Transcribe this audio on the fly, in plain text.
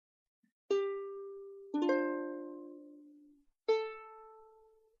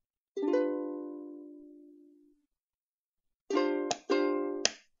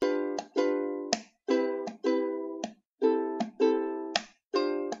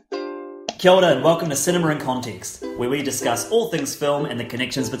Kia ora and welcome to Cinema in Context, where we discuss all things film and the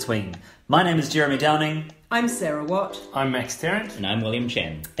connections between. My name is Jeremy Downing. I'm Sarah Watt. I'm Max Tarrant. And I'm William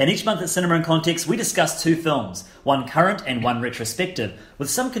Chen. And each month at Cinema in Context, we discuss two films, one current and one retrospective,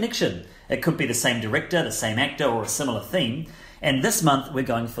 with some connection. It could be the same director, the same actor, or a similar theme. And this month, we're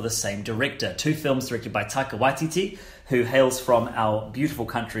going for the same director. Two films directed by Taika Waititi, who hails from our beautiful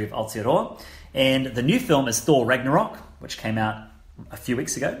country of Aotearoa. And the new film is Thor Ragnarok, which came out a few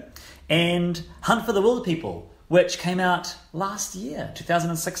weeks ago. And Hunt For The Wilderpeople, which came out last year,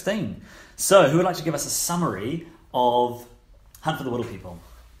 2016. So, who would like to give us a summary of Hunt For The Wilderpeople?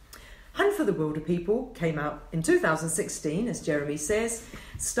 Hunt For The Wilderpeople came out in 2016, as Jeremy says,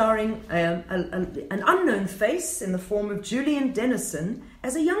 starring an unknown face in the form of Julian Dennison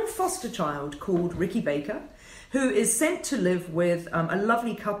as a young foster child called Ricky Baker, who is sent to live with a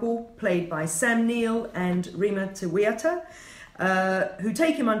lovely couple played by Sam Neill and Rima Tewiata, who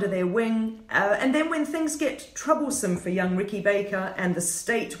take him under their wing. And then when things get troublesome for young Ricky Baker and the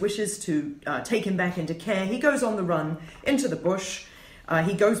state wishes to take him back into care, he goes on the run into the bush.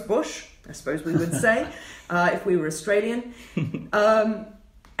 He goes bush, I suppose we would say, if we were Australian,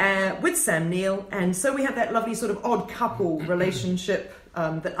 with Sam Neill. And so we have that lovely sort of odd couple relationship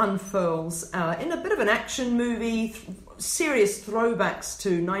that unfurls in a bit of an action movie, serious throwbacks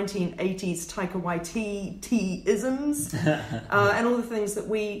to 1980s Taika Waititi-isms, and all the things that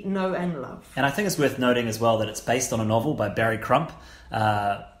we know and love. And I think it's worth noting as well that it's based on a novel by Barry Crump.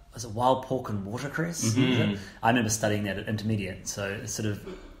 Was it Wild Pork and Watercress? Mm-hmm. I remember studying that at intermediate, so it sort of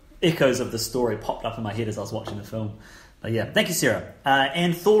echoes of the story popped up in my head as I was watching the film. But yeah, thank you, Sarah.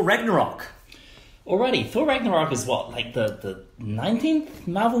 And Thor Ragnarok. Alrighty, Thor Ragnarok is what, like the 19th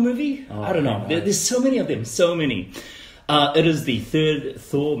Marvel movie? I don't know. There's so many of them, so many. It is the third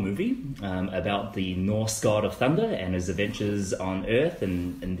Thor movie about the Norse god of thunder and his adventures on Earth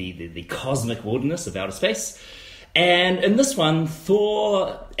and in the cosmic wilderness of outer space. And in this one,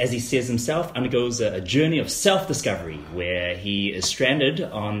 Thor, as he says himself, undergoes a journey of self-discovery where he is stranded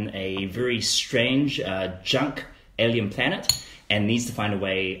on a very strange junk alien planet and needs to find a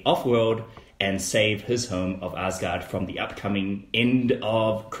way off-world and save his home of Asgard from the upcoming end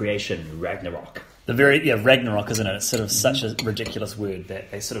of creation, Ragnarok. Ragnarok, isn't it? It's sort of such a ridiculous word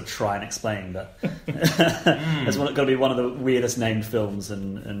that they sort of try and explain, but it's got to be one of the weirdest named films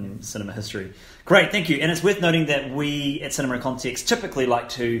in cinema history. Great, thank you. And it's worth noting that we at Cinema in Context typically like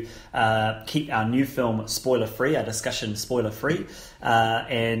to keep our new film spoiler-free, our discussion spoiler-free,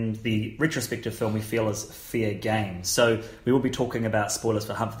 and the retrospective film we feel is fair game. So we will be talking about spoilers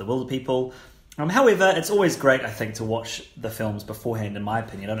for Hunt For The Wilderpeople. However, it's always great, I think, to watch the films beforehand, in my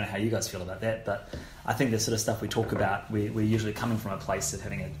opinion. I don't know how you guys feel about that, but I think the sort of stuff we talk about, we're usually coming from a place of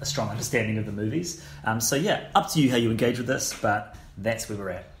having a strong understanding of the movies. So yeah, up to you how you engage with this, but that's where we're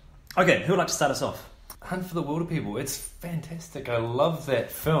at. Okay, who would like to start us off? Hunt For The Wilderpeople. It's fantastic. I love that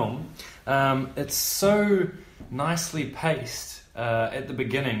film. It's so nicely paced at the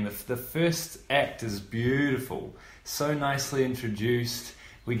beginning. The first act is beautiful, so nicely introduced.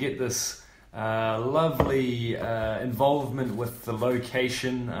 We get this lovely involvement with the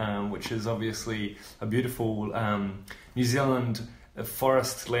location, which is obviously a beautiful New Zealand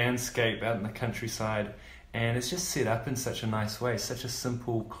forest landscape out in the countryside, and it's just set up in such a nice way, such a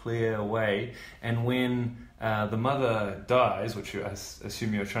simple, clear way. And when the mother dies, which I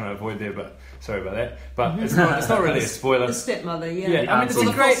assume you're trying to avoid there, but sorry about that, but it's not really a spoiler. The stepmother, I mean, it's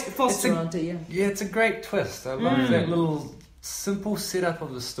a great foster auntie, yeah, it's a great twist. I love that little simple setup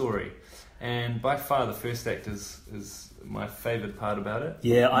of the story. And by far the first act is my favourite part about it.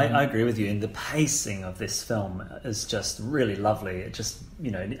 Yeah, I agree with you. And the pacing of this film is just really lovely. It just,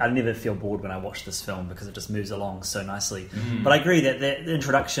 I never feel bored when I watch this film because it just moves along so nicely. Mm. But I agree that the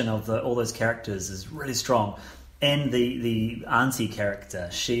introduction of all those characters is really strong. And the auntie character,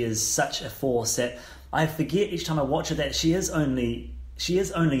 she is such a force that I forget each time I watch her that she is only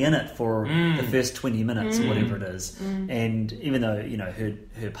in it for the first 20 minutes or whatever it is. And even though,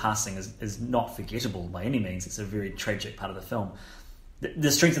 her passing is not forgettable by any means, it's a very tragic part of the film.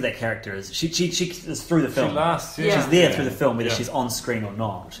 The strength of that character is she is through the film. She lasts, She's there through the film, whether she's on screen or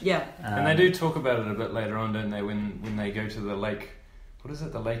not. Yeah. And they do talk about it a bit later on, don't they, when they go to the lake. What is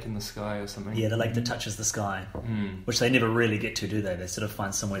it, the lake in the sky or something? Yeah, the lake that touches the sky, which they never really get to, do they? They sort of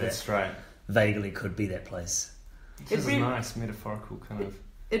find somewhere that vaguely could be that place. It's a nice metaphorical kind of...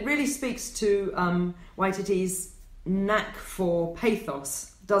 It really speaks to Waititi's knack for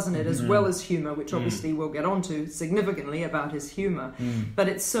pathos, doesn't it? As well as humour, which obviously we'll get onto significantly about his humour. But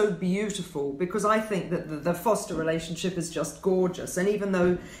it's so beautiful because I think that the foster relationship is just gorgeous. And even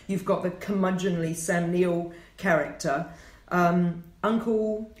though you've got the curmudgeonly Sam Neill character,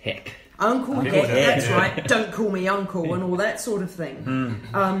 Uncle Uncle Heck, that's right, don't call me uncle, and all that sort of thing.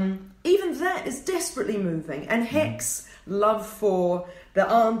 Even that is desperately moving, and Heck's love for the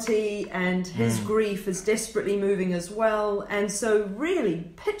auntie and his grief is desperately moving as well. And so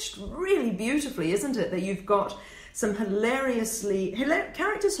really pitched really beautifully, isn't it, that you've got some characters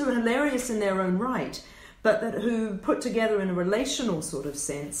who are hilarious in their own right, but who put together in a relational sort of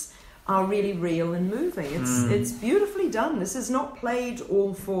sense are really real and moving. It's beautifully done. This is not played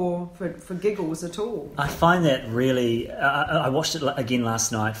all for giggles at all. I find that really... I watched it again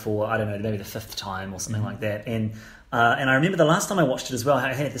last night for, I don't know, maybe the 5th time or something like that. And I remember the last time I watched it as well,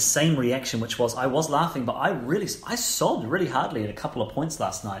 I had the same reaction, which was I was laughing, but I sobbed really hardly at a couple of points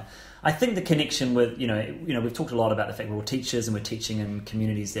last night. I think the connection with, we've talked a lot about the fact we're all teachers and we're teaching in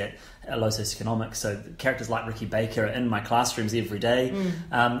communities that are low socioeconomic. So characters like Ricky Baker are in my classrooms every day.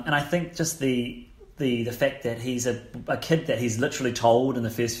 And I think just the fact that he's a kid that he's literally told in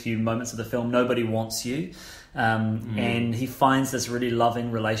the first few moments of the film, nobody wants you. And he finds this really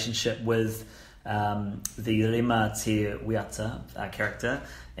loving relationship with the Rema Te Wiata character.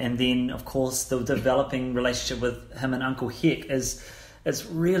 And then, of course, the developing relationship with him and Uncle Heck it's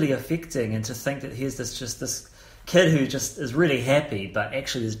really affecting, and to think that here's this kid who just is really happy, but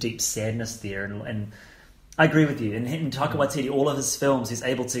actually there's deep sadness there. And I agree with you. In Taika Waititi, all of his films, he's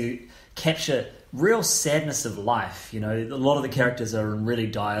able to capture real sadness of life. A lot of the characters are in really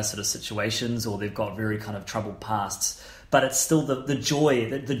dire sort of situations, or they've got very kind of troubled pasts. But it's still the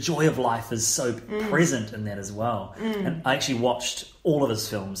joy. The joy of life is so present in that as well. And I actually watched all of his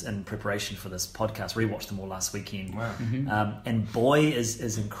films in preparation for this podcast. Rewatched them all last weekend. Wow. And Boy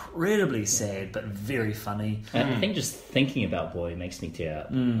is incredibly sad, but very funny. I think just thinking about Boy makes me tear up.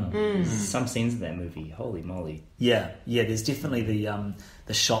 Some scenes in that movie, holy moly. Yeah. There's definitely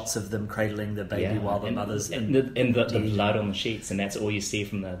the shots of them cradling the baby while the mother's the blood on the sheets, and that's all you see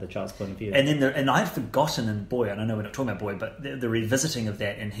from the child's point of view. And then and I'd forgotten in Boy, and I know we're not talking about Boy, but the revisiting of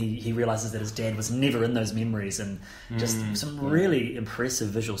that, and he realizes that his dad was never in those memories, and just some really impressive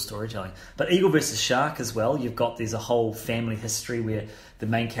visual storytelling. But Eagle versus Shark as well, there's a whole family history where the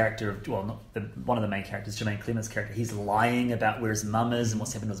main character one of the main characters, Jermaine Clement's character, he's lying about where his mum is and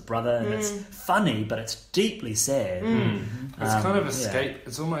what's happened to his brother, and it's funny, but it's deeply sad. It's kind of escape.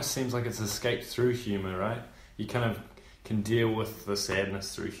 It almost seems like it's escaped through humour, right? You kind of can deal with the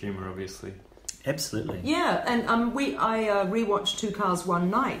sadness through humour, obviously. Absolutely. Yeah, and I rewatched Two Cars One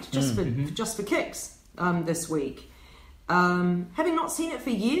Night just for kicks this week. Having not seen it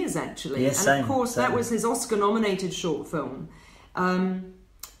for years, actually. Yeah, and of course, that was his Oscar-nominated short film. And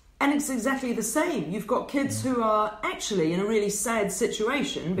it's exactly the same. You've got kids who are actually in a really sad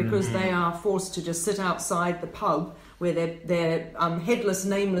situation because they are forced to just sit outside the pub where their headless,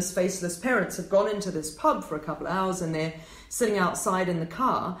 nameless, faceless parents have gone into this pub for a couple of hours, and they're sitting outside in the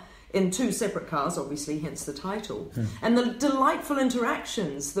car, in two separate cars, obviously, hence the title. And the delightful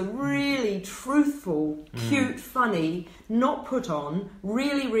interactions, the really truthful, cute, funny, not put on,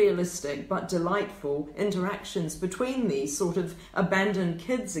 really realistic but delightful interactions between these sort of abandoned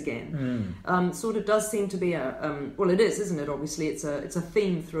kids again. Sort of does seem to be it is, isn't it? Obviously, it's a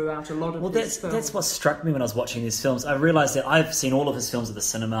theme throughout a lot of these films. That's what struck me when I was watching these films. I realised that I've seen all of his films at the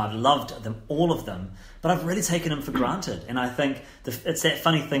cinema. I've loved them, all of them, but I've really taken them for granted. And I think it's that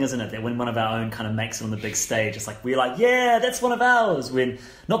funny thing, isn't it, that when one of our own kind of makes it on the big stage, it's like we're like, yeah, that's one of ours. When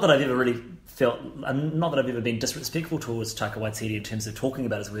not that I've ever really not that I've ever been disrespectful towards Taika Waititi in terms of talking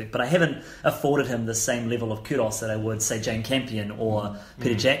about his work, but I haven't afforded him the same level of kudos that I would, say, Jane Campion or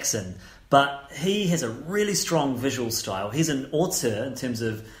Peter Jackson. But he has a really strong visual style. He's an auteur in terms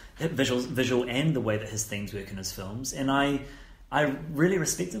of visual and the way that his themes work in his films, and I really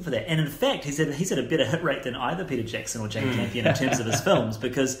respect him for that. And in fact, he's had a better hit rate than either Peter Jackson or Jane Campion in terms of his films,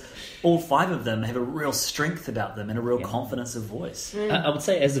 because all 5 of them have a real strength about them and a real confidence of voice. I would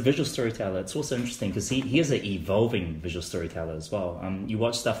say, as a visual storyteller, it's also interesting because he is an evolving visual storyteller as well. You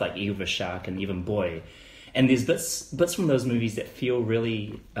watch stuff like Eagle vs. Shark and even Boy, and there's bits from those movies that feel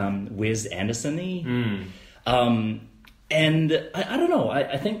really Wes Anderson-y. And I don't know,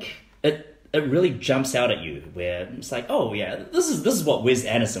 I think it really jumps out at you, where it's like, oh yeah, this is what Wes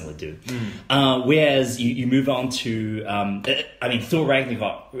Anderson would do. Whereas you move on to, Thor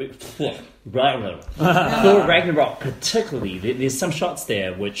Ragnarok. Thor Ragnarok particularly, there's some shots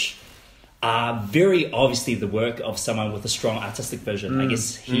there which are very obviously the work of someone with a strong artistic vision. I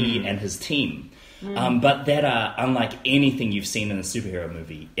guess he and his team. But that are unlike anything you've seen in a superhero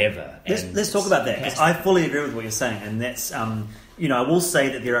movie ever. Let's talk about that, because I fully agree with what you're saying, and that's, I will say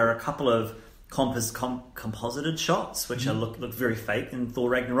that there are a couple of composited shots, which are look very fake in Thor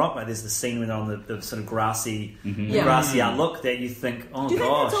Ragnarok. Like there's the scene where they're on the sort of grassy outlook that you think, oh Do you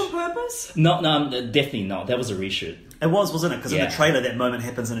gosh. think that's on purpose? No, definitely not. That was a reshoot. It was, wasn't it? Because in the trailer, that moment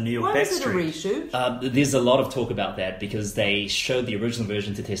happens in a New York Why back is it a street. reshoot? There's a lot of talk about that because they showed the original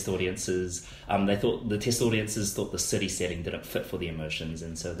version to test audiences. They thought the test audiences thought the city setting didn't fit for the emotions,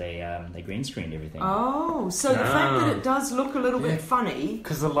 and so they green screened everything. Oh, so the fact that it does look a little bit funny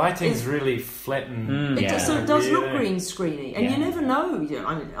because the lighting's really flattened. So it does look green screeny, and Yeah. you never know.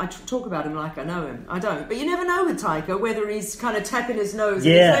 I mean, I talk about him like I know him. I don't, but you never know with Taika whether he's kind of tapping his nose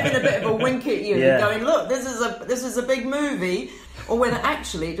and he's having a bit of a wink at you, and going, "Look, this is a big movie," or whether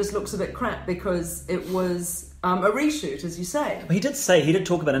actually it just looks a bit crap because it was a reshoot, as you say. Well, he did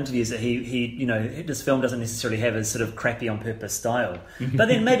talk about interviews that he this film doesn't necessarily have a sort of crappy on purpose style, but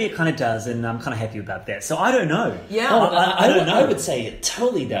then maybe it kind of does, and I'm kind of happy about that. So I don't know. Yeah, I don't know. I would say it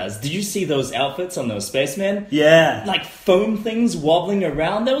totally does. Did you see those outfits on those spacemen? Yeah, Like foam things wobbling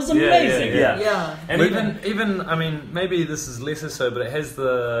around. That was amazing. Yeah. And even I mean, maybe this is lesser so, but it has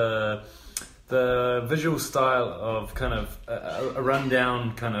the visual style of kind of a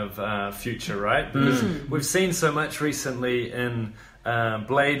rundown kind of future, right? Because we've seen so much recently in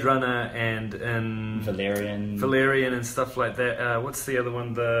Blade Runner and in Valerian and stuff like that. What's the other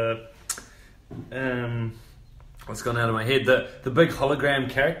one? What's gone out of my head? The big hologram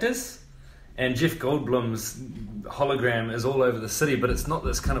characters. And Jeff Goldblum's hologram is all over the city, but it's not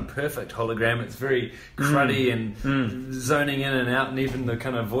this kind of perfect hologram. It's very cruddy and zoning in and out, and even the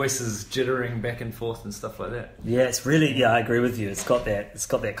kind of voices jittering back and forth and stuff like that. Yeah, it's really I agree with you. It's got that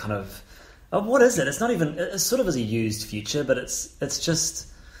kind of what is it? It's not even. It sort of is a used future, but it's just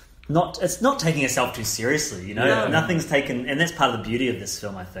not. It's not taking itself too seriously. You know, nothing's taken, and that's part of the beauty of this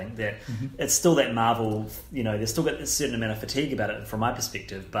film. I think that it's still that Marvel. You know, there's still got a certain amount of fatigue about it from my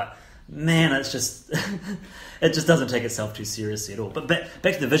perspective, but. Man, it's just it just doesn't take itself too seriously at all. But back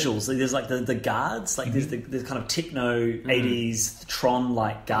to the visuals, there's like the guards, like there's the kind of techno 80s Tron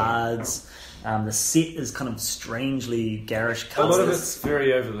like guards. The set is kind of strangely garish colours. A lot of it's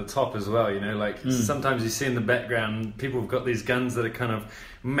very over the top as well, you know, like sometimes you see in the background people have got these guns that are kind of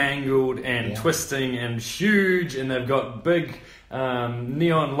mangled and twisting and huge, and they've got big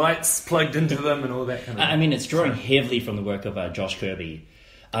neon lights plugged into them and all that kind of I mean, it's drawing heavily from the work of Josh Kirby.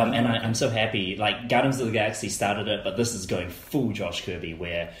 And I'm so happy. Like, Guardians of the Galaxy started it, but this is going full Josh Kirby,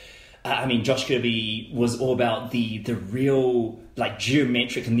 where Josh Kirby was all about the real, like,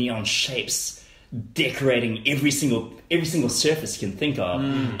 geometric neon shapes decorating every single surface you can think of.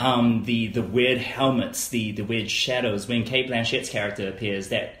 The weird helmets, the weird shadows. When Cate Blanchett's character appears,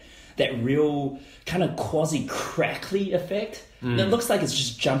 that real kind of quasi-crackly effect. It looks like it's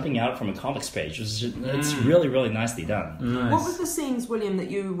just jumping out from a comics page. It's really, really nicely done. Nice. What were the scenes, William,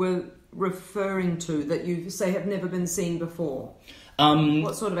 that you were referring to that you say have never been seen before?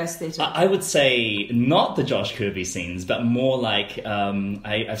 What sort of aesthetic? I would say not the Josh Kirby scenes, but more like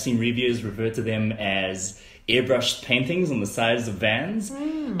I've seen reviews refer to them as airbrushed paintings on the sides of vans.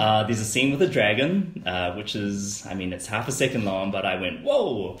 There's a scene with a dragon, which is, I mean, it's half a second long, but I went,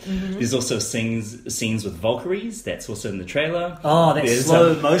 whoa! There's also scenes with Valkyries. That's also in the trailer. Oh, that's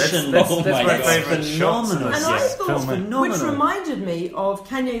slow motion. That's my favourite phenomenal. shots. And I thought, phenomenal. which reminded me of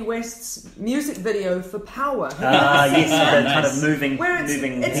Kanye West's music video for Power. Yes, the nice. kind of moving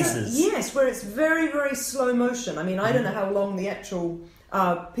it's pieces. where it's very, very slow motion. I mean, I don't know how long the actual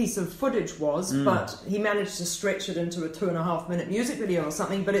piece of footage was, but he managed to stretch it into a 2.5 minute music video or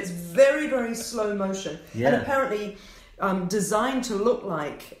something, but it's very, very slow motion. And apparently designed to look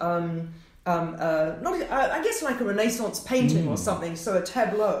like I guess like a Renaissance painting or something, so a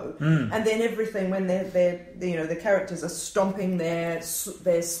tableau, and then everything when they're the characters are stomping their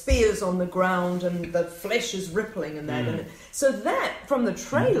spears on the ground and the flesh is rippling and that, and so that from the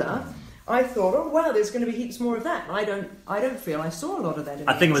trailer. I thought, oh wow, there's going to be heaps more of that. I don't feel I saw a lot of that.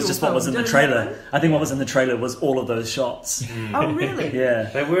 I think it was just what was in the trailer. I think what was in the trailer was all of those shots. Oh really? Yeah,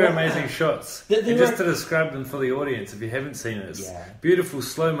 they were amazing shots. Just to describe them for the audience, if you haven't seen it, it's beautiful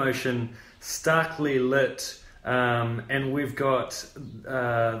slow motion, starkly lit, and we've got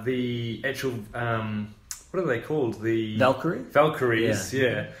the actual what are they called? The Valkyries,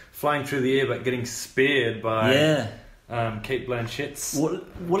 flying through the air but getting speared by Cate Blanchett's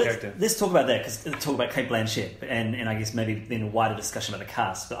character. Let's talk about that, because talk about Cate Blanchett and I guess maybe then a wider discussion about the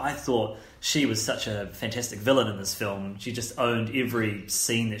cast. But I thought she was such a fantastic villain in this film. She just owned every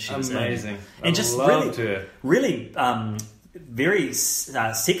scene that she was amazing. in. And just loved her. Really very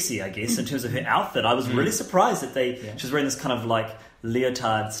sexy, I guess, in terms of her outfit. I was really surprised that she was wearing this kind of like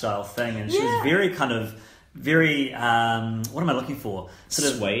leotard style thing, and she was very kind of very what am I looking for?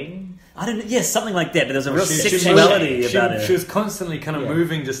 Sort of swaying. I don't know. Yes, something like that. But there's a real She- sexuality she- about it. She was constantly kind of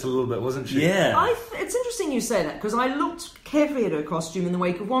moving just a little bit, wasn't she? Yeah. It's interesting you say that, because I looked carefully at her costume in the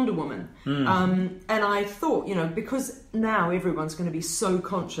wake of Wonder Woman, and I thought, because now everyone's going to be so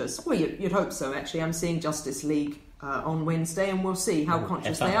conscious. Well, you'd hope so. Actually, I'm seeing Justice League on Wednesday, and we'll see how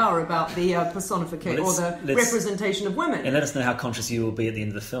conscious they are about the personification or the representation of women. And let us know how conscious you will be at the end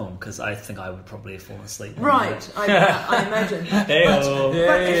of the film, because I think I would probably have fallen asleep. Right, I imagine.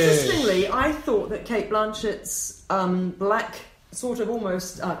 But interestingly, I thought that Cate Blanchett's black, sort of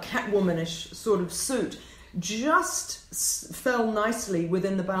almost Catwomanish sort of suit just fell nicely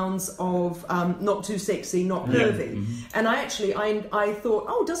within the bounds of not too sexy, not pervy. And I thought,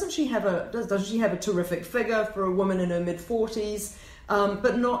 oh, doesn't she have a terrific figure for a woman in her mid-40s?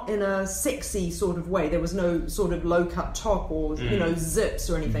 But not in a sexy sort of way. There was no sort of low-cut top or zips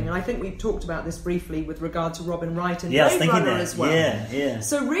or anything. And I think we talked about this briefly with regard to Robin Wright and Blade Runner as well. Yeah.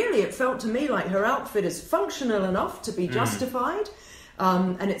 So really, it felt to me like her outfit is functional enough to be justified.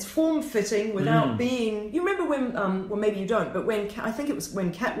 And it's form-fitting without being... You remember when... well, maybe you don't, but I think it was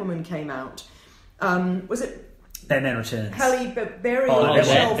when Catwoman came out. Was it... Batman Returns. Halle Berry or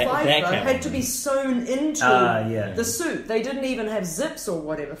Michelle Pfeiffer had to be sewn into the suit. They didn't even have zips or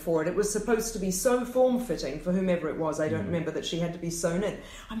whatever for it. It was supposed to be so form-fitting for whomever it was. I don't remember that she had to be sewn in.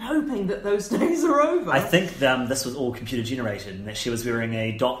 I'm hoping that those days are over. I think this was all computer-generated, and that she was wearing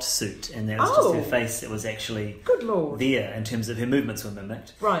a dot suit, and that was just her face that was actually Good Lord. there in terms of her movements were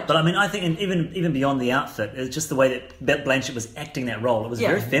mimicked. Right. But I mean, I think and even beyond the outfit, it's just the way that Blanchett was acting that role. It was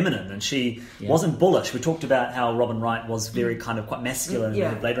very feminine, and she wasn't bullish. We talked about how Robin Wright was very kind of quite masculine in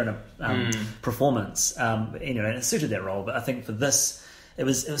her Blade Runner performance, and it suited that role. But I think for this, it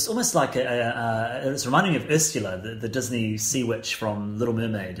was almost like it was reminding me of Ursula, the Disney sea witch from Little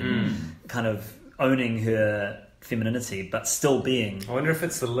Mermaid, and kind of owning her femininity, but still being... I wonder if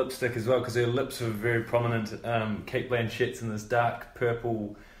it's the lipstick as well, because her lips are very prominent. Cate Blanchett's in this dark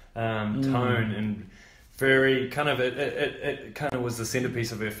purple tone, and very kind of it kind of was the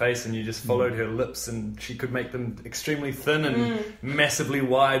centerpiece of her face, and you just followed her lips, and she could make them extremely thin and massively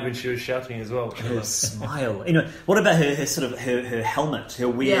wide when she was shouting as well. Her smile. What about her sort of her helmet, her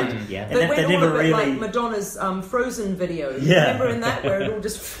weird... Yeah. And they never all a bit really... like Madonna's Frozen video. Yeah. Remember in that where it all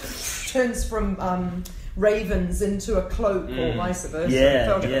just turns from ravens into a cloak or vice versa? It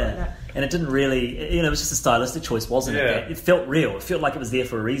felt like that. And it didn't really, it was just a stylistic choice, wasn't it? It felt real. It felt like it was there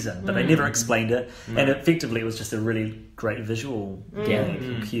for a reason, but they never explained it. And effectively, it was just a really great visual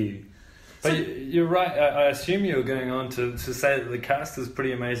cue. But you're right. I assume you were going on to say that the cast is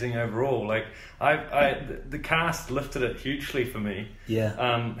pretty amazing overall. Like the cast lifted it hugely for me. Yeah.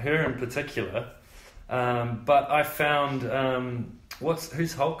 Her in particular. But I found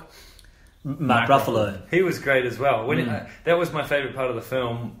who's Hulk? Mark Ruffalo. He was great as well. That was my favourite part of the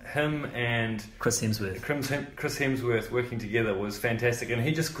film. Him and Chris Hemsworth. Chris Hemsworth working together was fantastic, and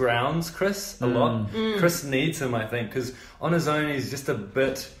he just grounds Chris a lot. Chris needs him, I think, because on his own he's just a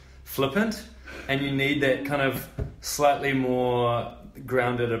bit flippant, and you need that kind of slightly more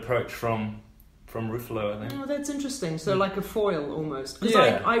grounded approach from Ruffalo, I think. Oh, that's interesting. So like a foil almost. Because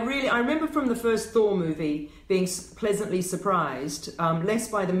I remember from the first Thor movie being pleasantly surprised, less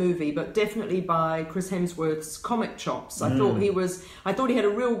by the movie, but definitely by Chris Hemsworth's comic chops. I thought he had a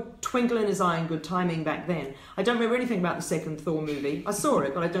real twinkle in his eye and good timing back then. I don't remember anything about the second Thor movie. I saw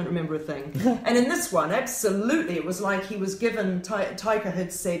it, but I don't remember a thing. And in this one, absolutely, it was like he was given, Taika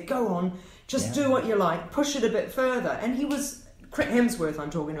had said, go on, just do what you like, push it a bit further. And he was... Hemsworth I'm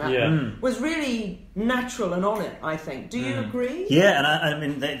talking about was really natural and on it, I think. Do you agree? Yeah, and I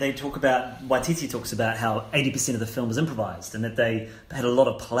mean they talk about, Waititi talks about how 80% of the film was improvised, and that they had a lot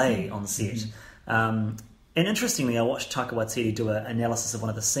of play on set. And interestingly, I watched Taika Waititi do an analysis of one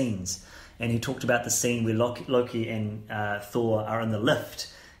of the scenes, and he talked about the scene where Loki and Thor are in the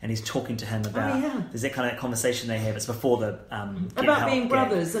lift, and he's talking to him about there's that kind of conversation they have. It's before the about being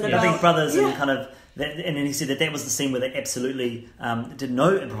brothers and about being brothers and kind of that, and then he said that was the scene where they absolutely did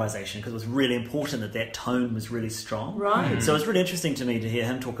no improvisation, because it was really important that tone was really strong. Right. So it's really interesting to me to hear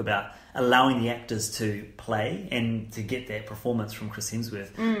him talk about allowing the actors to play and to get that performance from Chris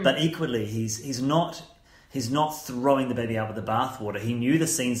Hemsworth. But equally, he's not throwing the baby out with the bathwater. He knew the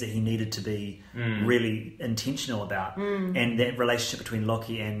scenes that he needed to be really intentional about, and that relationship between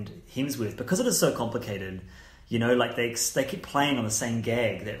Loki and Hemsworth, because it is so complicated. Like they keep playing on the same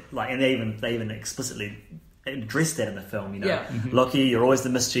gag and they even explicitly address that in the film. Loki, you're always the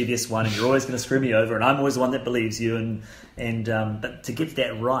mischievous one, and you're always going to screw me over, and I'm always the one that believes you. And but to get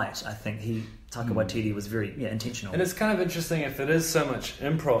that right, I think Taika Waititi was very intentional. And it's kind of interesting if it is so much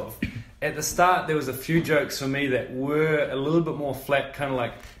improv. At the start, there was a few jokes for me that were a little bit more flat, kind of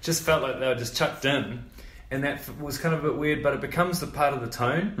like, just felt like they were just chucked in. And that was kind of a bit weird, but it becomes the part of the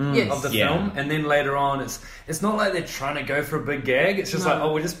tone of the film. And then later on, it's not like they're trying to go for a big gag. It's just like,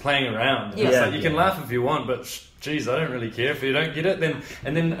 oh, we're just playing around. Yeah. It's like, you can laugh if you want, but geez, I don't really care if you don't get it.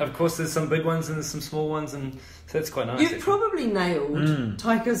 Then of course, there's some big ones and there's some small ones, and so that's quite nice. You've probably nailed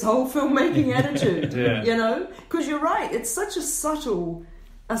Taika's whole filmmaking attitude. You know, because you're right. It's such a subtle.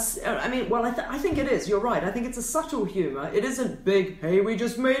 I think it is. You're right. I think it's a subtle humour. It isn't big, hey, we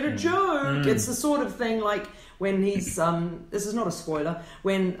just made a joke. It's the sort of thing like when he's, this is not a spoiler,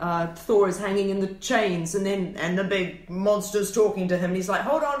 when Thor is hanging in the chains and the big monster's talking to him and he's like,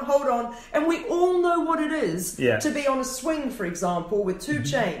 hold on. And we all know what it is to be on a swing, for example, with two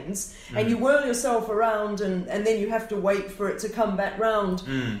chains and you whirl yourself around and then you have to wait for it to come back round.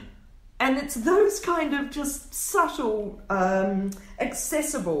 And it's those kind of just subtle,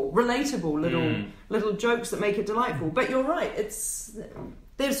 accessible, relatable little jokes that make it delightful. But you're right;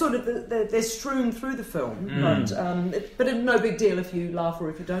 they're sort of they're strewn through the film, but it's no big deal if you laugh or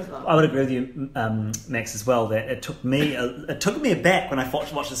if you don't laugh. I would agree with you, Max, as well. That it took me aback when I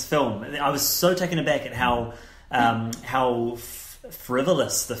watched this film. I was so taken aback at how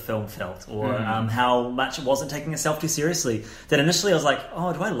frivolous the film felt, or how much it wasn't taking itself too seriously, that initially I was like,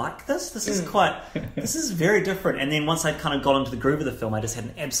 oh, do I like this? This is very different. And then once I kind of got into the groove of the film, I just had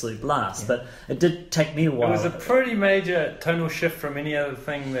an absolute blast. But it did take me a while. It was a pretty major tonal shift from any other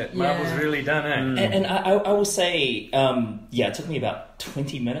thing that Marvel's really done, eh? And I will say, it took me about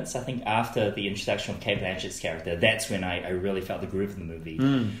 20 minutes, I think, after the introduction of Cate Blanchett's character. That's when I really felt the groove of the movie.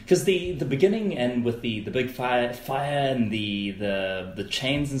 Because the beginning, and with the big fire and the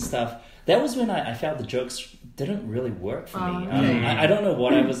chains and stuff, that was when I felt the jokes didn't really work for me. I don't know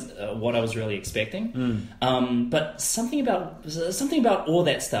what I was really expecting, but something about all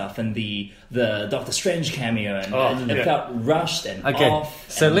that stuff and the Doctor Strange cameo, and it felt rushed and off.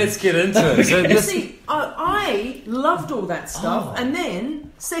 So let's get into it. So See, I loved all that stuff, and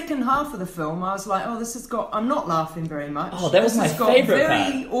then second half of the film, I was like, I'm not laughing very much. Oh, that was my favourite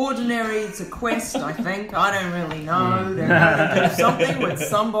part. Very ordinary. It's a quest, I think. I don't really know. They're going to do something with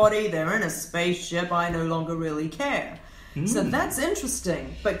somebody. They're in a spaceship. I no longer really care. So that's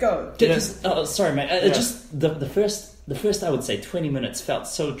interesting. But go. Sorry, mate. Just the first, I would say, 20 minutes felt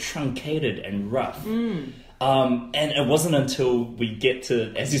so truncated and rough. And it wasn't until we get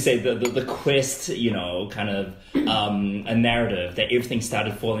to, as you say, the quest, kind of a narrative, that everything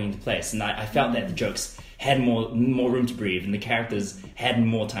started falling into place. And I felt that the jokes had more room to breathe, and the characters had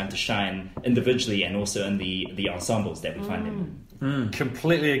more time to shine individually and also in the ensembles that we find them in.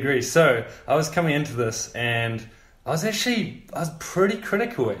 Completely agree. So I was coming into this, and I was pretty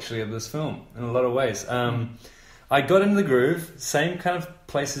critical actually of this film in a lot of ways. I got into the groove, same kind of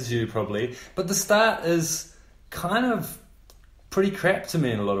place as you probably, but the start is kind of pretty crap to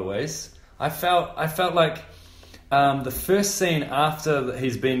me in a lot of ways. I felt like the first scene after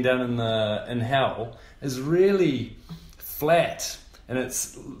he's been down in hell is really flat, and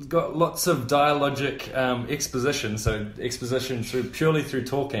it's got lots of dialogic exposition, so exposition purely through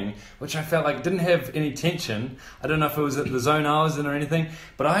talking, which I felt like didn't have any tension. I don't know if it was at the zone I was in or anything,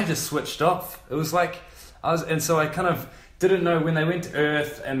 but I just switched off. It was like so I kind of didn't know when they went to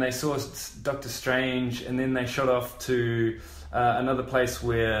Earth and they saw Doctor Strange, and then they shot off to another place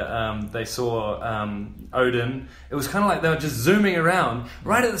where they saw Odin. It was kind of like they were just zooming around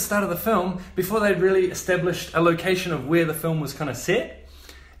right at the start of the film before they'd really established a location of where the film was kind of set.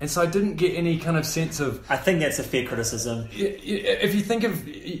 And so I didn't get any kind of sense of... I think that's a fair criticism. If you think of...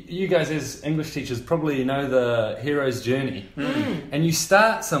 You guys as English teachers probably know the hero's journey. And you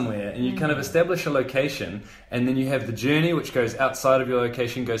start somewhere and you kind of establish a location, and then you have the journey which goes outside of your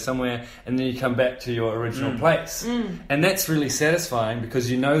location, goes somewhere, and then you come back to your original place. And that's really satisfying because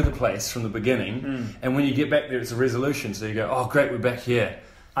you know the place from the beginning. And when you get back there, it's a resolution. So you go, oh, great, we're back here.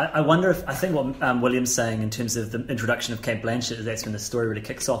 I wonder if, I think what William's saying in terms of the introduction of Cate Blanchett is that's when the story really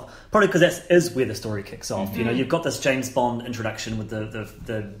kicks off. Probably because that is where the story kicks off. You've got this James Bond introduction with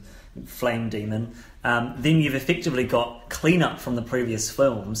the flame demon. Then you've effectively got cleanup from the previous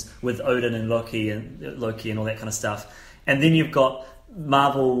films with Odin and Loki and all that kind of stuff. And then you've got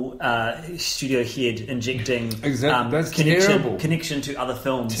Marvel studio head injecting connection to other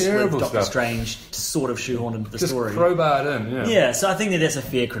films with Doctor Strange to sort of shoehorn into the story. Just crowbarred in, yeah. So I think that's a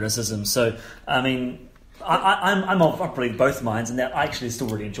fair criticism. So I mean, I'm of probably both minds, and that I actually still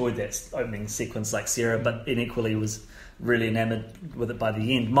really enjoyed that opening sequence like Sarah, but equally was really enamoured with it by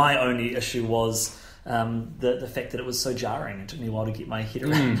the end. My only issue was the fact that it was so jarring. It took me a while to get my head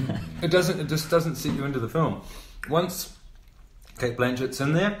around. It just doesn't set you into the film. Once Cate Blanchett's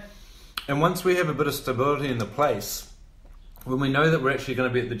in there, and once we have a bit of stability in the place, when we know that we're actually going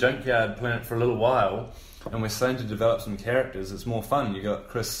to be at the junkyard planet for a little while, and we're starting to develop some characters, it's more fun. You got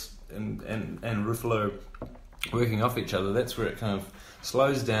Chris and Ruffalo working off each other. That's where it kind of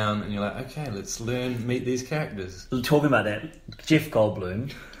slows down, and you're like, okay, let's meet these characters. Talking about that, Jeff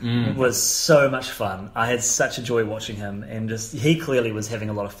Goldblum was so much fun. I had such a joy watching him, and just he clearly was having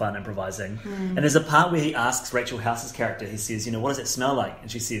a lot of fun improvising. And there's a part where he asks Rachel House's character, he says, what does it smell like? And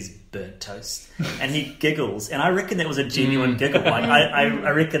she says, burnt toast. And he giggles, and I reckon that was a genuine giggle. Like,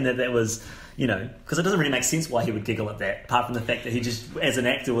 I reckon that was... because it doesn't really make sense why he would giggle at that, apart from the fact that he just, as an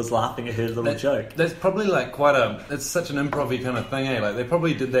actor, was laughing at her little joke. That's probably like it's such an improv-y kind of thing, eh? Like, they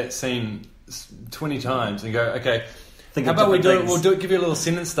probably did that scene 20 times and go, okay, how about we'll give you a little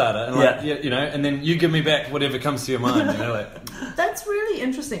sentence starter, and and then you give me back whatever comes to your mind, That's really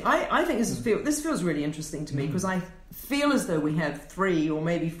interesting. I think this feels really interesting to me, because I feel as though we have 3 or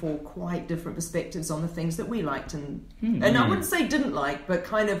maybe 4 quite different perspectives on the things that we liked and I wouldn't say didn't like, but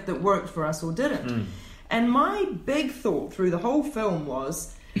kind of that worked for us or didn't. And my big thought through the whole film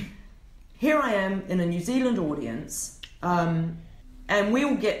was, here I am in a New Zealand audience, and we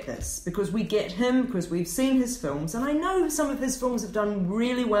all get this because we get him, because we've seen his films, and I know some of his films have done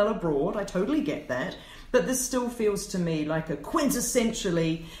really well abroad. I totally get that. But this still feels to me like a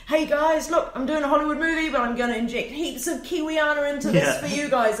quintessentially, hey guys, look, I'm doing a Hollywood movie, but I'm going to inject heaps of Kiwiana into this for you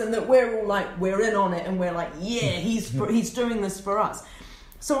guys, and that we're all like, we're in on it, and we're like, yeah, he's doing this for us.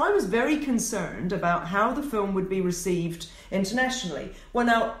 So I was very concerned about how the film would be received internationally. Well,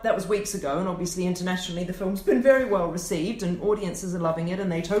 now, that was weeks ago, and obviously internationally the film's been very well received, and audiences are loving it,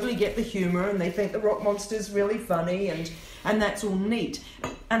 and they totally get the humour, and they think the rock monster's really funny, and that's all neat.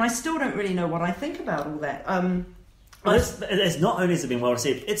 And I still don't really know what I think about all that. It's not only has it been well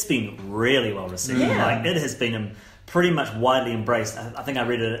received, it's been really well received. Yeah. Like, it has been pretty much widely embraced. I think I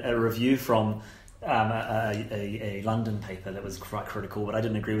read a review from a London paper that was quite critical, but I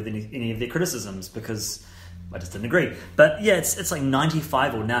didn't agree with any of their criticisms because I just didn't agree. But yeah, it's like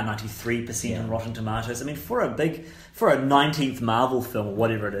 95 or now 93% on Rotten Tomatoes. I mean, for a 19th Marvel film or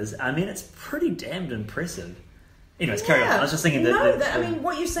whatever it is, I mean, it's pretty damned impressive. Anyways, carry on. I was just thinking that... I mean,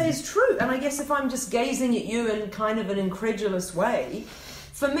 what you say is true, and I guess if I'm just gazing at you in kind of an incredulous way,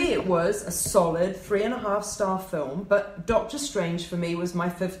 for me it was a solid 3.5-star film, but Doctor Strange for me was my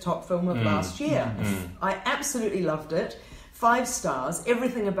 5th top film of last year. I absolutely loved it. 5 stars.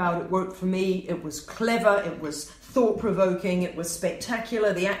 Everything about it worked for me. It was clever, it was thought-provoking, it was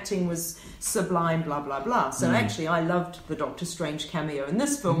spectacular, the acting was sublime, blah, blah, blah. So actually I loved the Doctor Strange cameo in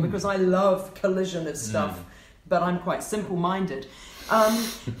this film because I love collision of stuff, but I'm quite simple-minded.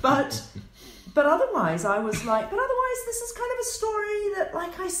 But otherwise I was like, this is kind of a story that,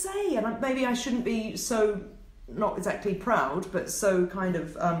 like I say, and maybe I shouldn't be so, not exactly proud, but so kind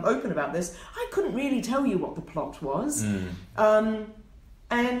of open about this. I couldn't really tell you what the plot was.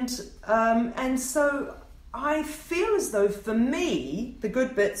 And so I feel as though for me, the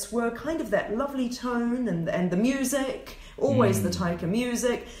good bits were kind of that lovely tone and the music, always the Taika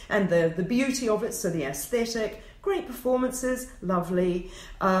music, and the beauty of it, so the aesthetic. Great performances, lovely,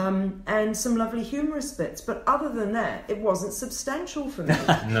 and some lovely humorous bits. But other than that, it wasn't substantial for me.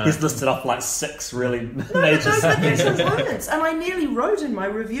 No. He's listed off like 6 really major those components. And I nearly wrote in my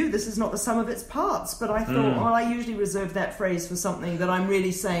review, this is not the sum of its parts. But I thought, well, I usually reserve that phrase for something that I'm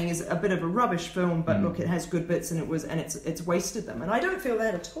really saying is a bit of a rubbish film. But look, it has good bits, and it's wasted them. And I don't feel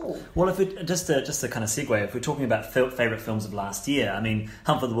that at all. Well, if it, just to kind of segue, if we're talking about favourite films of last year, I mean,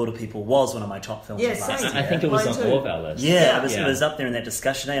 Hunt For The Wilderpeople was one of my top films of last year. I think it was on all of our lists. Yeah, it was up there in that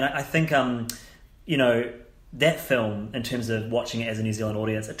discussion. And I think, that film, in terms of watching it as a New Zealand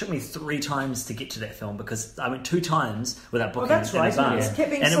audience, it took me 3 times to get to that film because I went 2 times without booking in advance.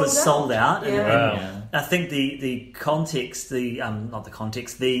 And it was sold out. And I think the context, this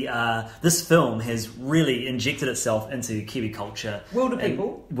film has really injected itself into Kiwi culture.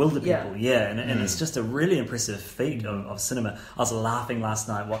 Wilderpeople, yeah. And it's just a really impressive feat of cinema. I was laughing last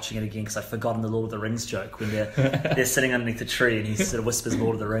night watching it again because I'd forgotten the Lord of the Rings joke when they're sitting underneath the tree and he sort of whispers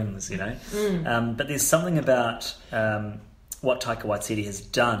Lord of the Rings, But there's something about what Taika Waititi has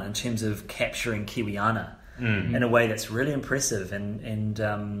done in terms of capturing Kiwiana in a way that's really impressive.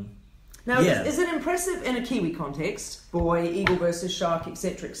 Now, is it impressive in a Kiwi context? Boy, eagle versus shark,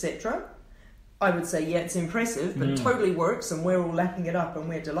 etc., etc. I would say, yeah, it's impressive, but totally works, and we're all lapping it up, and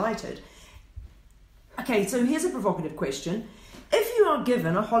we're delighted. Okay, so here's a provocative question. if you are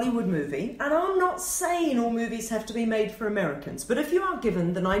given a Hollywood movie, and I'm not saying all movies have to be made for Americans, but if you are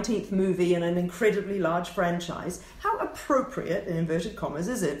given the 19th movie in an incredibly large franchise, how appropriate, in inverted commas,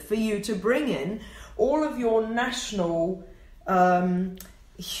 is it for you to bring in all of your national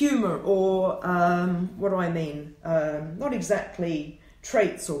humour or, what do I mean, not exactly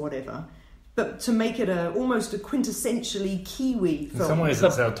traits or whatever, but to make it almost a quintessentially Kiwi film. In some ways,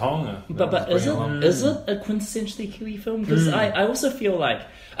 it's our Tonga. But is it a quintessentially Kiwi film? Because I also feel like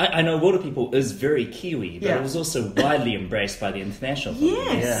I know Wilderpeople is very Kiwi, but it was also widely embraced by the international film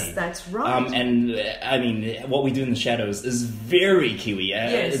community. That's right. And I mean, What We Do in the Shadows is very Kiwi.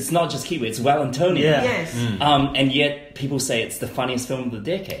 It's not just Kiwi; it's Wellingtonian. Yes. And yet people say it's the funniest film of the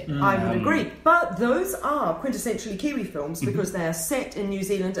decade. I would agree. But those are quintessentially Kiwi films because they are set in New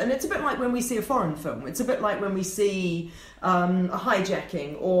Zealand, and it's a bit like when we see a foreign film. It's a bit like when we see a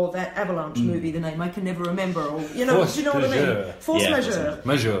hijacking or that Avalanche movie, the name I can never remember, or do you know what I mean? Force Majeure.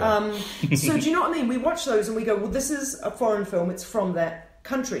 So do you know what I mean? We watch those and we go, well, this is a foreign film, it's from that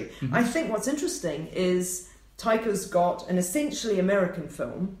country. I think what's interesting is Taika's got an essentially American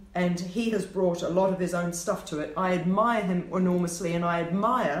film, and he has brought a lot of his own stuff to it. I admire him enormously, and I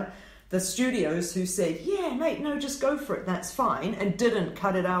admire the studios who said, yeah, mate, no, just go for it, that's fine, and didn't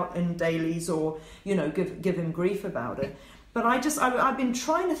cut it out in dailies or, give him grief about it. But I've been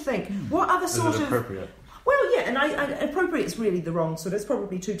trying to think, what other sort of... appropriate? Well, yeah, and appropriate is really the wrong sort. It's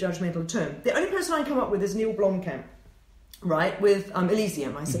probably too judgmental a term. The only person I come up with is Neil Blomkamp, right, with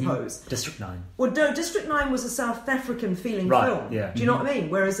Elysium, I suppose. District 9. Well, no, District 9 was a South African feeling film. Yeah. Do you know what I mean?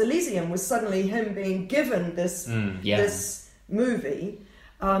 Whereas Elysium was suddenly him being given this movie.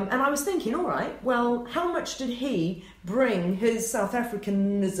 And I was thinking, all right, well, how much did he bring his South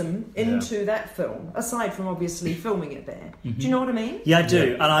Africanism into that film, aside from obviously filming it there? Do you know what I mean? Yeah, I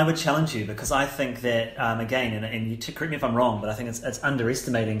do. And I would challenge you, because I think that, again, and you correct me if I'm wrong, but I think it's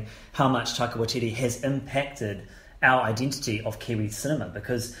underestimating how much Taika Waititi has impacted our identity of Kiwi cinema,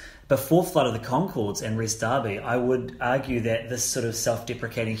 because before Flight of the Conchords and Res Derby, I would argue that this sort of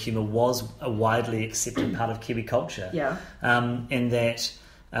self-deprecating humour was a widely accepted part of Kiwi culture. Yeah. And that...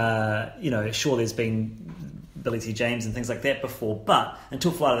 sure, there's been Billy T. James and things like that before, but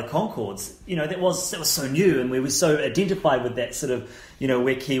until Flight of the Conchords, that was so new, and we were so identified with that sort of,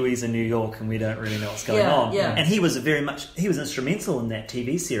 we're Kiwis in New York and we don't really know what's going on. Yeah. And he was instrumental in that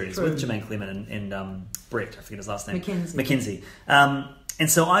TV series with Jermaine Clement and Brett, I forget his last name. Mackenzie. And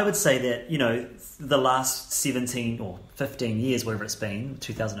so I would say that, the last 17 or 15 years, whatever it's been,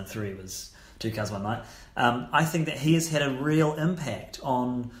 2003 was 2001 Night, I think that he has had a real impact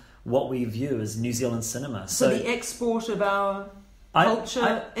on what we view as New Zealand cinema. So the export of our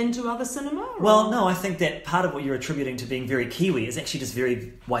culture into other cinema? Or? Well, no, I think that part of what you're attributing to being very Kiwi is actually just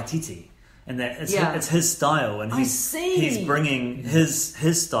very Waititi. And that it's his style, and he's bringing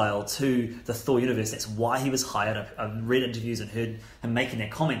his style to the Thor universe. That's why he was hired. I've read interviews and heard him making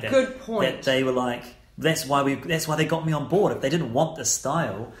that comment. Good point. That they were like, that's why they got me on board. If they didn't want this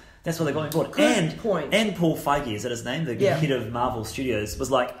style, that's why they got me on board. Good point. And Paul Feige, is that his name? The head of Marvel Studios was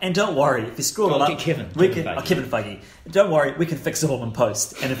like, and don't worry, if you screw it up, Kevin Feige. Don't worry, we can fix it all in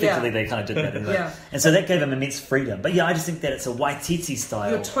post. And effectively, they kind of did that anyway. And so that gave him immense freedom. But I just think that it's a Waititi style.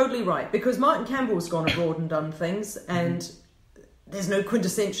 You're totally right, because Martin Campbell's gone abroad and done things, and there's no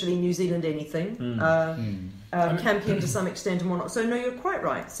quintessentially New Zealand anything. Campion to some extent and whatnot. So no, you're quite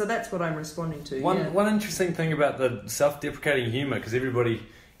right. So that's what I'm responding to. One interesting thing about the self-deprecating humour, because everybody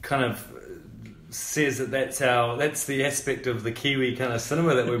kind of says that's the aspect of the Kiwi kind of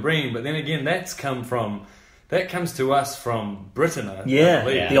cinema that we're bringing, but then again, that comes to us from Britain. I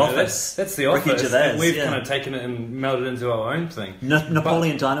believe. The Office. That's the Office. And we've kind of taken it and melded into our own thing.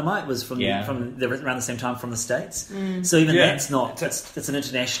 Napoleon Dynamite was from around the same time from the States. So even that's not. It's an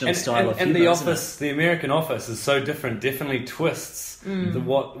international style of humor. And the Office, the American Office, is so different. Definitely twists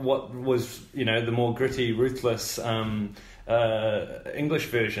what was the more gritty, ruthless English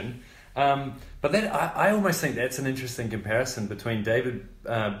version. But that I almost think that's an interesting comparison between David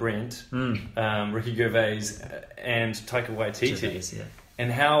Brent, Ricky Gervais, and Taika Waititi,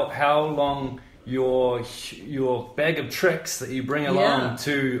 and how long your bag of tricks that you bring along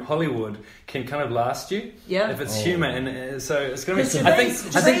to Hollywood can kind of last you if it's humour. And so it's going to be. I think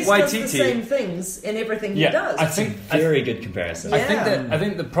Waititi does the same things in everything he does. I think very good comparison. I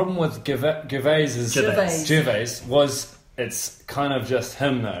think the problem with Gervais was it's kind of just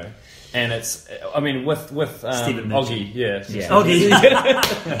him though. And it's, with Stephen Oggy,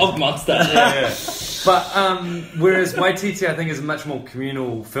 Oggy, Og Monster. But whereas Waititi, I think, is a much more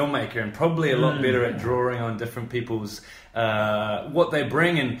communal filmmaker and probably a lot better at drawing on different people's what they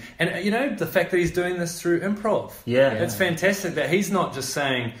bring, and you know, the fact that he's doing this through improv. It's fantastic that he's not just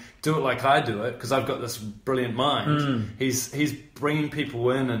saying do it like I do it because I've got this brilliant mind. He's bringing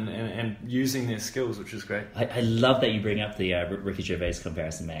people in and using their skills, which is great. I love that you bring up the Ricky Gervais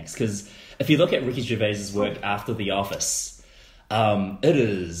comparison, Max, because if you look at Ricky Gervais's work after The Office, it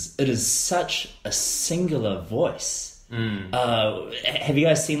is such a singular voice. Have you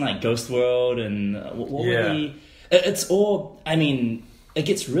guys seen like Ghost World and what were the... It's all, I mean, it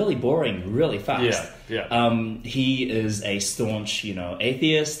gets really boring really fast. He is a staunch, you know,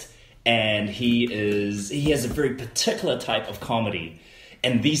 atheist, and he has a very particular type of comedy.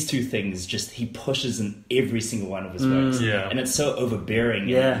 And these two things he pushes in every single one of his works. And it's so overbearing.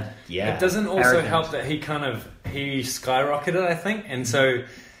 It doesn't also arrogant. Help that he skyrocketed, I think. And so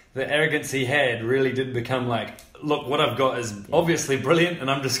the arrogance he had really did become like, look, what I've got is obviously brilliant, and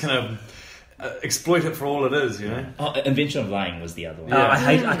I'm just going to exploit it for all it is, you know. Invention of Lying was the other one.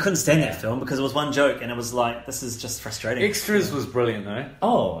 I couldn't stand that film because it was one joke and it was like, this is just frustrating. Extras was brilliant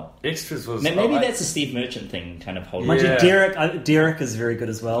though. Extras was... Maybe that's a Steve Merchant thing, kind of holding. Derek is very good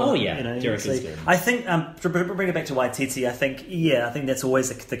as well. You know, Derek is good. I think, to bring it back to Waititi, I think that's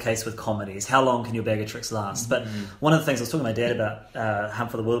always the case with comedies. How long can your bag of tricks last? But one of the things I was talking to my dad about Hunt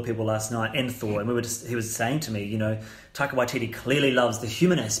for the Wilderpeople last night and Thor, and he was saying to me, you know, Taika Waititi clearly loves the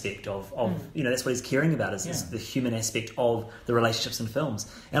human aspect of you know, that's what he's caring about is the human aspect of the relationships in films.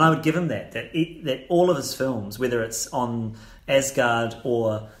 And I would give him that all of his films, whether it's on Asgard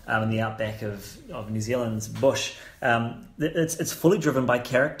or in the outback of New Zealand's bush, it's fully driven by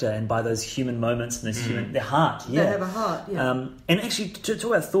character and by those human moments and their heart. They have a heart, and actually, to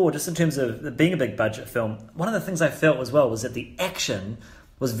talk about Thor, just in terms of being a big budget film, one of the things I felt as well was that the action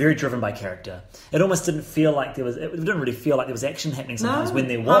was very driven by character. It almost didn't feel like it didn't really feel like there was action happening sometimes when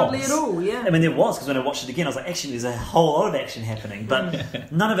there was. Hardly at all, I mean, there was, because when I watched it again, I was like, actually, there's a whole lot of action happening,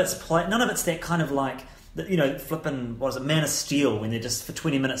 but none of it's that kind of like, you know, flipping, Man of Steel, when they're just for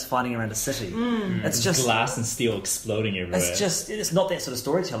 20 minutes fighting around a city. It's just glass and steel exploding everywhere. It's not that sort of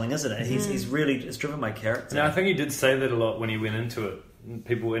storytelling, isn't it? He's really, it's driven by character. No, I think he did say that a lot when he went into it.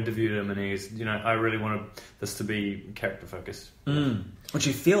 People interviewed him and he's, you know, I really wanted this to be character focused. Which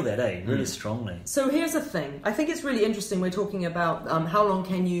you feel that, really strongly. So here's the thing. I think it's really interesting. We're talking about how long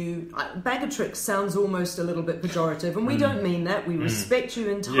can you... bag of tricks sounds almost a little bit pejorative, and we don't mean that. We respect you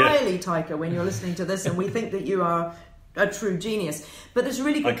entirely, Taika, when you're listening to this, and we think that you are a true genius. But there's a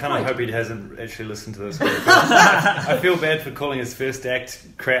really good I kind of hope he hasn't actually listened to this. I feel bad for calling his first act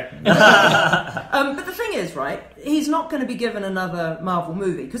crap. But the thing is, right, he's not going to be given another Marvel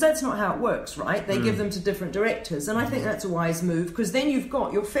movie, because that's not how it works, right? They give them to different directors, and I think that's a wise move, because then you've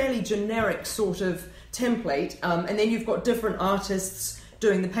got your fairly generic sort of template, and then you've got different artists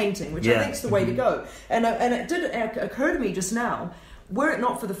doing the painting, which I think is the way to go. And it did occur to me just now, were it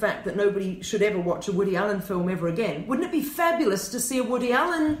not for the fact that nobody should ever watch a Woody Allen film ever again, wouldn't it be fabulous to see a Woody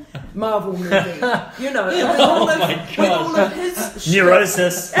Allen Marvel movie? You know, with all of his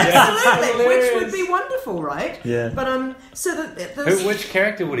neurosis. Absolutely, which would be wonderful, right? Yeah. But which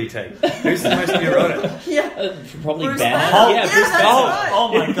character would he take? Who's the most neurotic? Probably Bruce Banner. Banner. Bruce Banner. Right.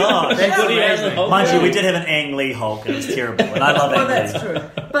 Oh my god, that's Woody amazing. Allen. Mind you, we did have an Ang Lee Hulk, and it was terrible, and I love Ang Lee. That's true.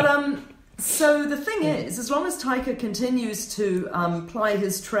 But so the thing is, as long as Taika continues to ply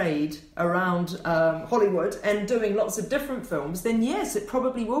his trade around Hollywood and doing lots of different films, then yes, it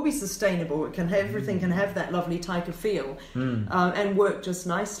probably will be sustainable. It can have, everything can have that lovely Taika feel and work just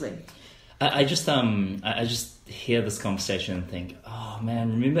nicely. I just hear this conversation and think, oh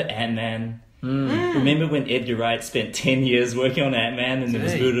man, remember Ant-Man? Remember when Edgar Wright spent 10 years working on Ant-Man and then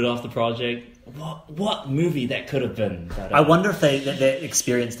was booted off the project? What movie that could have been. I wonder if that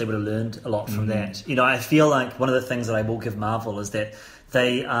experience, they would have learned a lot from that. You know, I feel like one of the things that I will give Marvel is that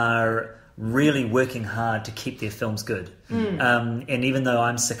they are really working hard to keep their films good. And even though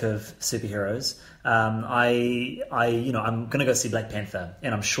I'm sick of superheroes, I'm going to go see Black Panther,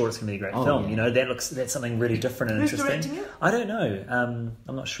 and I'm sure it's going to be a great film. You know, that's something really different and Who's interesting. directing it? I don't know.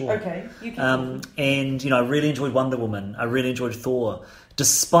 I'm not sure. Okay, you can. And you know, I really enjoyed Wonder Woman. I really enjoyed Thor,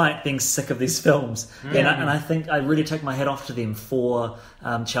 despite being sick of these films. And I think I really take my hat off to them for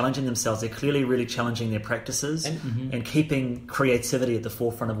challenging themselves. They're clearly really challenging their practices and keeping creativity at the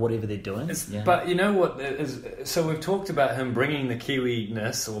forefront of whatever they're doing. But you know what? So we've talked about him bringing the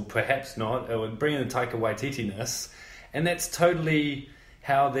Kiwi-ness, or perhaps not, or bringing the Taika Waititi-ness, and that's totally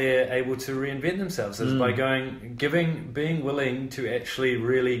how they're able to reinvent themselves is by being willing to actually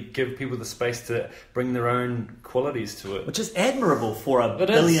really give people the space to bring their own qualities to it. Which is admirable for a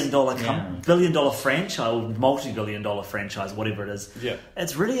billion-dollar franchise, or multi-billion-dollar franchise, whatever it is. Yeah.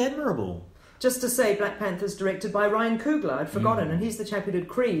 It's really admirable. Just to say, Black Panther's directed by Ryan Coogler. I'd forgotten, and he's the chap who did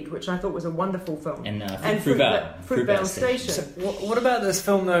Creed, which I thought was a wonderful film. And Fruitvale Station. So, what about this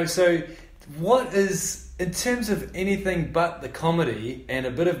film, though? So, what is, in terms of anything but the comedy and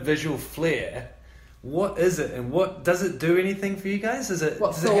a bit of visual flair, what is it, and what does it do anything for you guys? Is it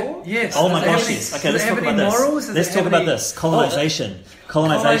Thor? Yes. Oh my gosh, yes. Okay, let's talk about this. Morals? Let's talk about this. Colonisation.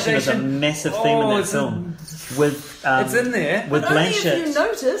 Colonisation is a massive theme in that film. It's in there. With but Blanchett. only if you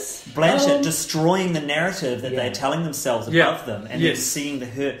notice. Blanchett destroying the narrative that they're telling themselves above them, and then seeing the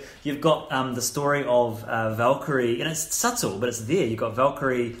hurt. You've got the story of Valkyrie, and it's subtle, but it's there. You've got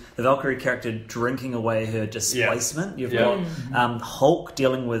the Valkyrie character drinking away her displacement. You've got Hulk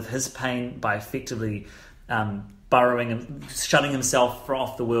dealing with his pain by effectively burrowing and shutting himself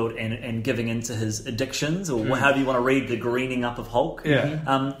off the world and giving into his addictions, or however you want to read the greening up of Hulk.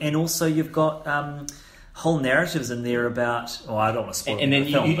 Yeah. And also you've got whole narratives in there about... Oh, I don't want to spoil and then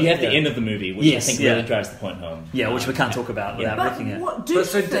the film, you have the end of the movie, which I think really drives the point home. Yeah, which we can't talk about without wrecking it. Do you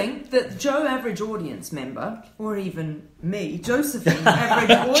think that Joe, average audience member, or even me, Josephine,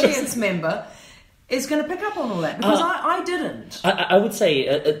 average audience member, is going to pick up on all that? Because I didn't. I would say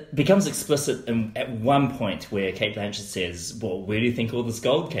it becomes explicit at one point where Cate Blanchett says, well, where do you think all this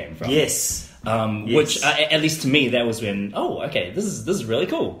gold came from? Yes. Which, at least to me, that was when, this is really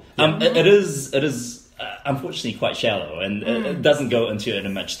cool. It is unfortunately quite shallow, and it doesn't go into it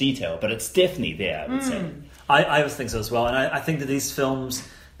in much detail, but it's definitely there, I would say. I always think so as well, and I think that these films,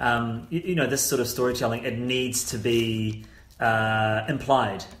 this sort of storytelling, it needs to be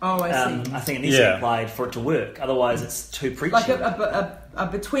implied. Oh, I see. I think it needs to be implied for it to work, otherwise it's too preachy. Like a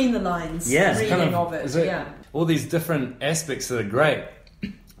between the lines reading of it. All these different aspects that are great,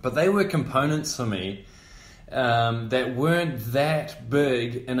 but they were components for me that weren't that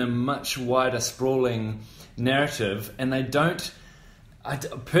big in a much wider, sprawling narrative, and they don't...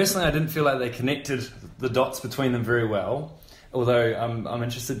 Personally, I didn't feel like they connected the dots between them very well, although I'm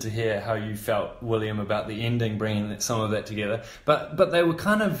interested to hear how you felt, William, about the ending, bringing some of that together. But they were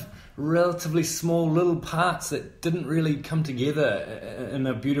kind of relatively small little parts that didn't really come together in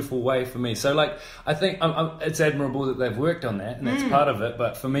a beautiful way for me. So, I think it's admirable that they've worked on that, and that's part of it,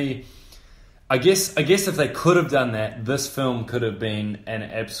 but for me... I guess if they could have done that, this film could have been an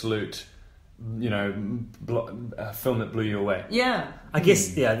absolute, a film that blew you away. Yeah. I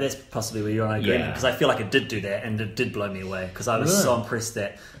guess, that's possibly where you're on agreement, because I feel like it did do that, and it did blow me away, because I was so impressed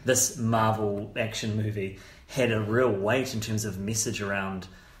that this Marvel action movie had a real weight in terms of message around,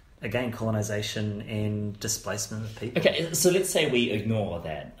 again, colonisation and displacement of people. Okay, so let's say we ignore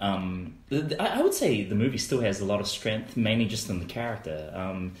that. I would say the movie still has a lot of strength, mainly just in the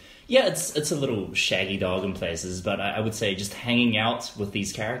character. It's a little shaggy dog in places, but I would say just hanging out with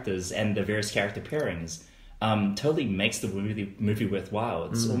these characters and the various character pairings totally makes the movie worthwhile.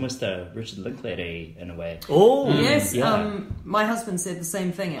 It's almost a Richard Linklater in a way. Oh, yes. My husband said the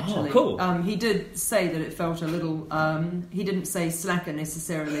same thing, actually. Oh, cool. He did say that it felt a little... he didn't say slacker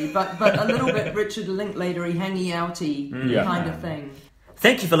necessarily, but a little bit Richard Linklater-y, hangy-outy kind of thing.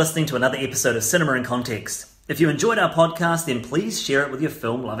 Thank you for listening to another episode of Cinema in Context. If you enjoyed our podcast, then please share it with your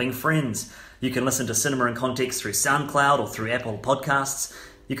film-loving friends. You can listen to Cinema in Context through SoundCloud or through Apple Podcasts.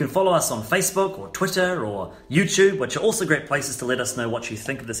 You can follow us on Facebook or Twitter or YouTube, which are also great places to let us know what you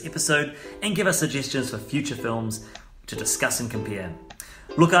think of this episode and give us suggestions for future films to discuss and compare.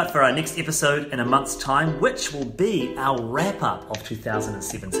 Look out for our next episode in a month's time, which will be our wrap-up of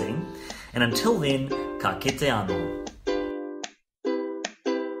 2017. And until then, ka kite anō.